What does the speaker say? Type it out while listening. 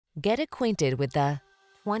Get acquainted with the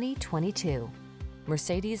 2022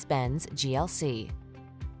 Mercedes-Benz GLC.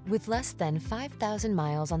 With less than 5,000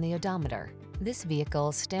 miles on the odometer, this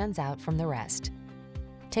vehicle stands out from the rest.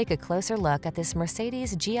 Take a closer look at this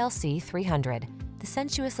Mercedes GLC 300, the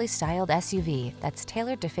sensuously styled SUV that's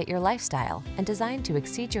tailored to fit your lifestyle and designed to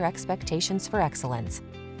exceed your expectations for excellence.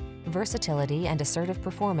 Versatility and assertive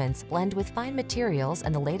performance blend with fine materials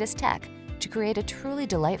and the latest tech to create a truly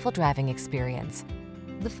delightful driving experience.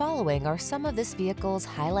 The following are some of this vehicle's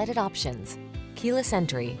highlighted options: keyless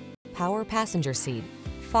entry, power passenger seat,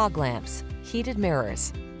 fog lamps, heated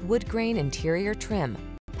mirrors, wood grain interior trim,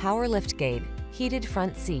 power liftgate, heated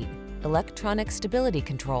front seat, electronic stability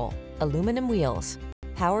control, aluminum wheels,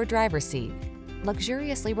 power driver's seat.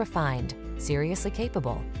 Luxuriously refined, seriously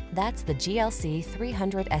capable. That's the GLC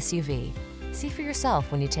 300 SUV. See for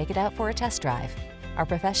yourself when you take it out for a test drive. Our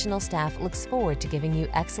professional staff looks forward to giving you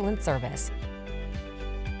excellent service.